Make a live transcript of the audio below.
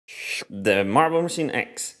The Marble Machine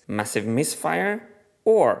X, massive misfire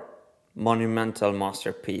or monumental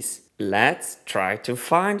masterpiece? Let's try to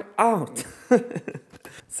find out.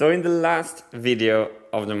 So in the last video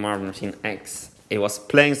of the Marble Machine X, it was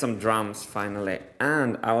playing some drums finally,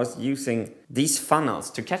 and I was using these funnels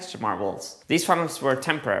to catch the marbles. These funnels were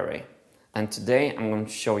temporary, and today I'm going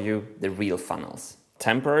to show you the real funnels.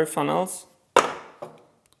 Temporary funnels,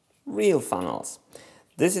 real funnels.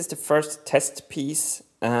 This is the first test piece,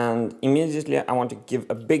 and immediately I want to give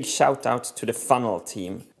a big shout out to the funnel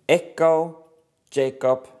team. Ecco,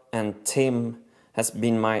 Jacob and Tim has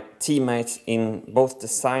been my teammates in both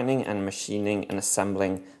designing and machining and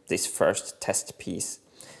assembling this first test piece.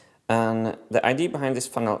 And the idea behind this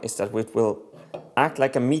funnel is that it will act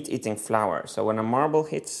like a meat-eating flower. So when a marble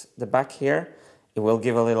hits the back here, it will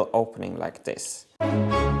give a little opening like this.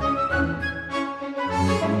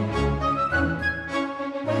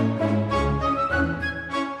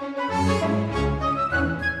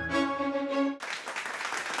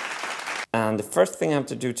 And the first thing I have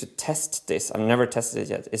to do to test this, I've never tested it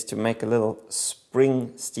yet, is to make a little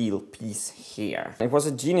spring steel piece here. It was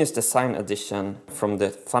a genius design addition from the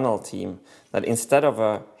funnel team that instead of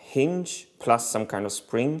a hinge plus some kind of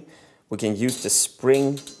spring, we can use the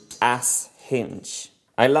spring as hinge.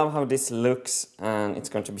 I love how this looks, and it's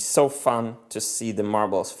going to be so fun to see the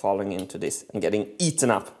marbles falling into this and getting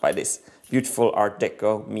eaten up by this beautiful Art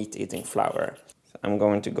Deco meat-eating flower. So I'm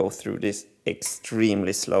going to go through this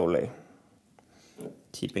extremely slowly,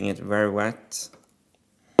 keeping it very wet.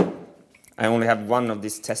 I only have one of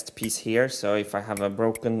this test piece here, so if I have a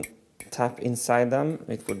broken tap inside them,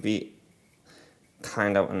 it would be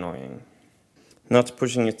kind of annoying. Not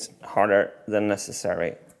pushing it harder than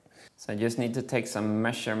necessary. So I just need to take some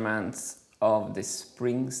measurements of the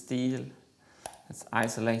spring steel. Let's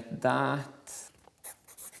isolate that.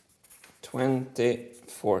 20,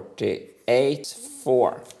 48,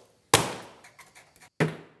 4.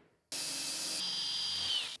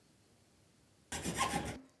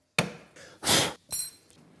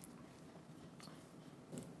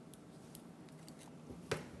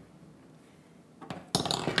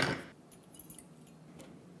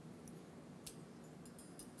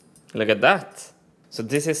 Look at that. So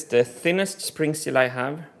this is the thinnest spring steel I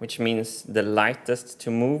have, which means the lightest to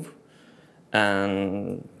move.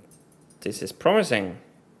 And this is promising.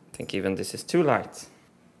 I think even this is too light.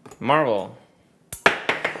 Marble.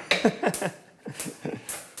 The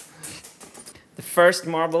first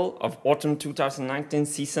marble of autumn 2019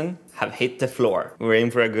 season have hit the floor. We're in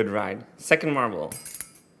for a good ride. Second marble.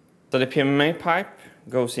 So the PMMA pipe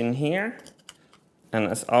goes in here. And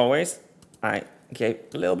as always, I gave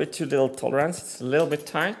a little bit too little tolerance. It's a little bit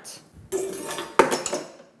tight.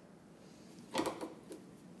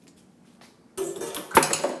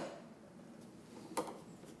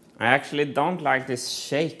 I actually don't like this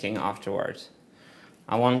shaking afterwards.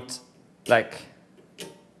 I want that.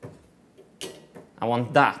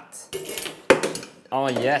 Oh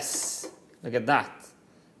yes, look at that.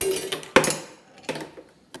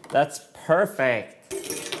 That's perfect.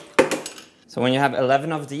 So when you have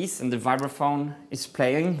 11 of these and the vibraphone is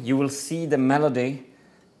playing, you will see the melody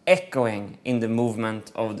echoing in the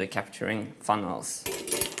movement of the capturing funnels.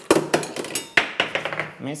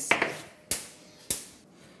 Miss.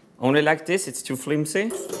 Only like this, it's too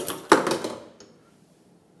flimsy.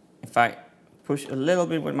 If I push a little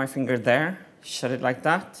bit with my finger there, shut it like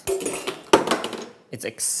that, it's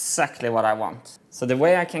exactly what I want. So the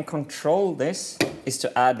way I can control this is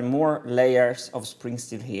to add more layers of spring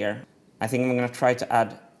steel here. I think I'm going to try to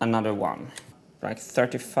add another one, like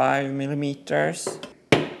 35 millimeters.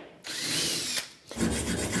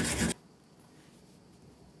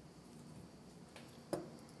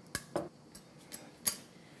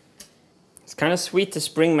 It's kind of sweet, the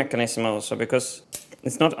spring mechanism also, because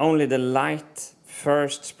it's not only the light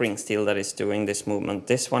first spring steel that is doing this movement,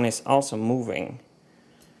 this one is also moving.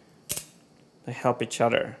 They help each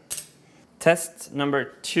other. Test number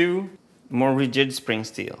 2, more rigid spring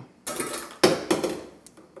steel.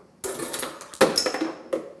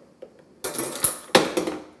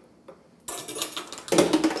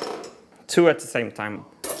 Two at the same time.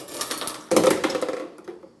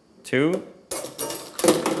 2.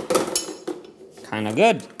 Kinda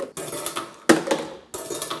good.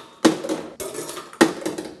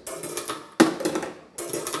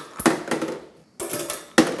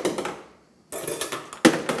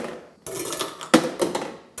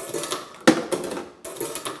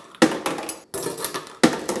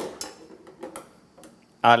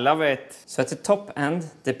 I love it. So at the top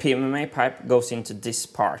end, the PMMA pipe goes into this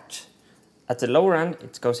part. At the lower end,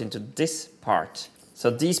 it goes into this part. So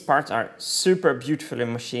these parts are super beautifully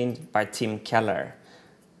machined by Team Keller.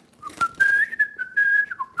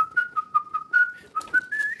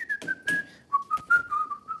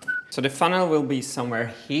 So the funnel will be somewhere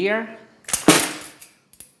here.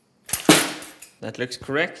 That looks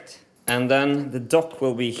correct. And then the dock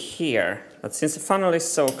will be here. But since the funnel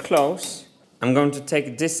is so close, I'm going to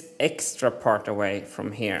take this extra part away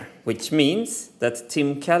from here, which means that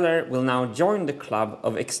Team Keller will now join the club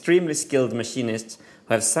of extremely skilled machinists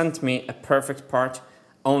who have sent me a perfect part,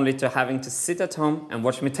 only to having to sit at home and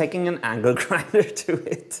watch me taking an angle grinder to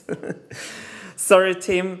it. Sorry,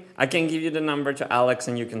 Tim, I can give you the number to Alex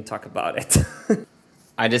and you can talk about it.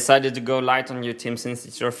 I decided to go light on you, Tim, since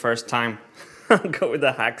it's your first time. I'll go with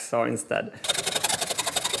the hacksaw instead.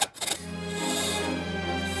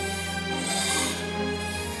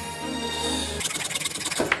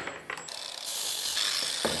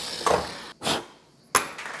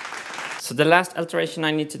 So the last alteration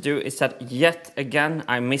I need to do is that yet again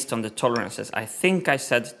I missed on the tolerances. I think I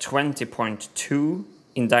said 20.2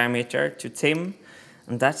 in diameter to Tim,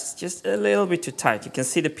 and that's just a little bit too tight. You can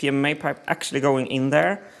see the PMA pipe actually going in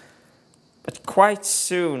there, but quite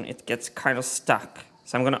soon it gets kind of stuck.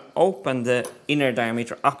 So I'm going to open the inner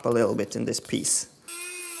diameter up a little bit in this piece.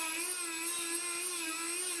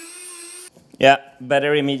 Yeah,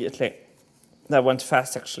 better immediately. That went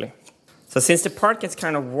fast actually. So since the part gets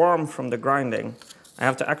kind of warm from the grinding, I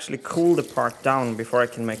have to actually cool the part down before I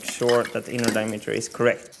can make sure that the inner diameter is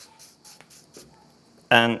correct.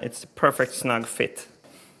 And it's the perfect snug fit.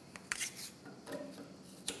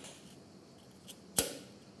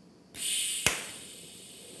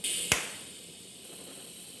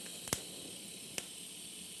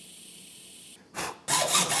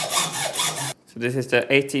 So this is the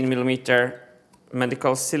 18mm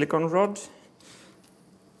medical silicone rod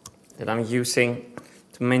that I'm using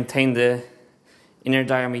to maintain the inner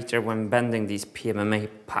diameter when bending these PMMA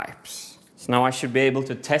pipes. So now I should be able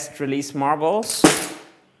to test release marbles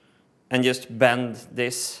and just bend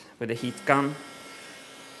this with a heat gun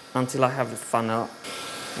until I have the funnel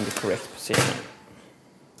in the correct position.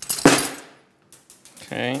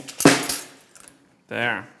 Okay,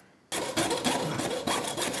 there.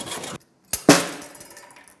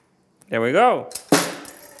 There we go.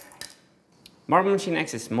 Marble Machine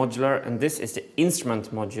X is modular, and this is the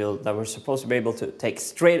instrument module that we're supposed to be able to take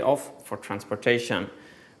straight off for transportation,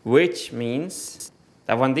 which means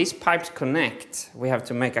that when these pipes connect, we have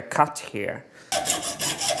to make a cut here.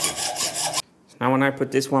 So now when I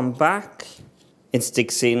put this one back, it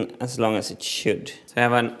sticks in as long as it should. So I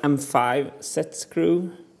have an M5 set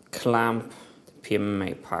screw, clamp the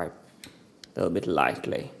PMMA pipe a little bit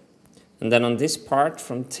lightly. And then on this part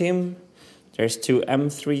from Tim, there's two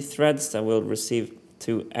M3 threads that will receive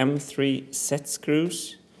two M3 set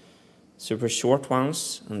screws, super short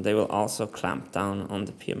ones, and they will also clamp down on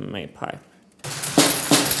the PMMA pipe.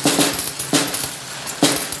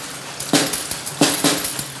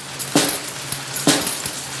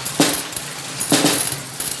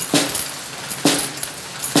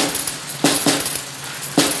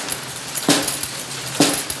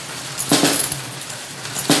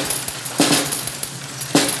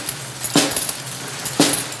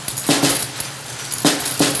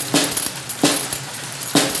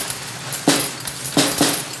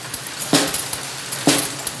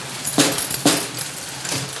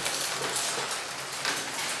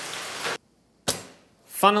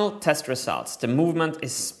 Funnel test results. The movement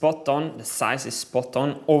is spot on, the size is spot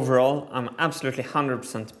on. Overall, I'm absolutely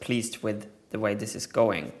 100% pleased with the way this is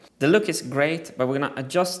going. The look is great, but we're gonna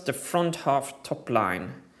adjust the front half top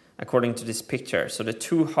line according to this picture. So the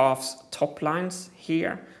two halves top lines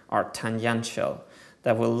here are tangential.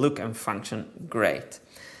 That will look and function great.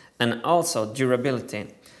 And also durability.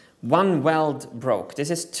 One weld broke.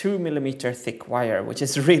 This is 2mm thick wire, which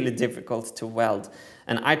is really difficult to weld.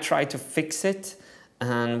 And I tried to fix it,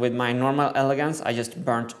 and with my normal elegance, I just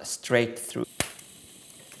burnt straight through.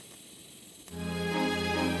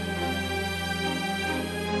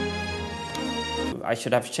 I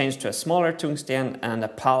should have changed to a smaller tungsten and a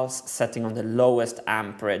pulse setting on the lowest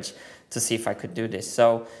amperage to see if I could do this.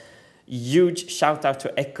 So huge shout out to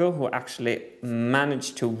Ecco, who actually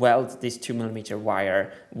managed to weld this 2mm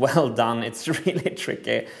wire. Well done, it's really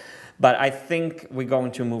tricky. But I think we're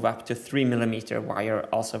going to move up to 3mm wire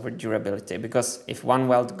also for durability, because if one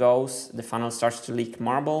weld goes, the funnel starts to leak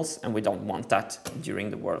marbles, and we don't want that during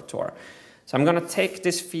the world tour. So I'm gonna take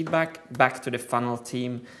this feedback back to the funnel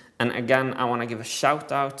team And again, I want to give a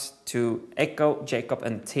shout out to Ecco, Jacob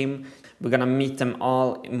and Tim. We're gonna meet them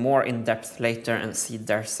all more in depth later and see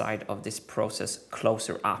their side of this process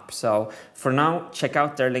closer up. So for now, check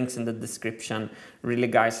out their links in the description. Really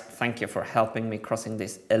guys, thank you for helping me crossing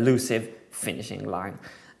this elusive finishing line.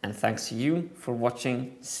 And thanks to you for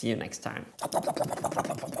watching. See you next time.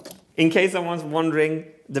 In case someone's wondering,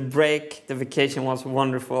 the break, the vacation was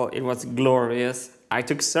wonderful. It was glorious. I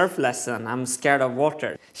took surf lesson. I'm scared of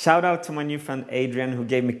water. Shout out to my new friend Adrian, who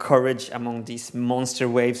gave me courage among these monster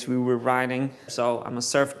waves we were riding. So I'm a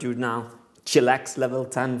surf dude now. Chillax level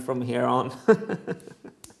 10 from here on.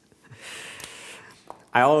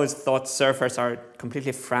 I always thought surfers are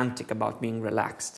completely frantic about being relaxed.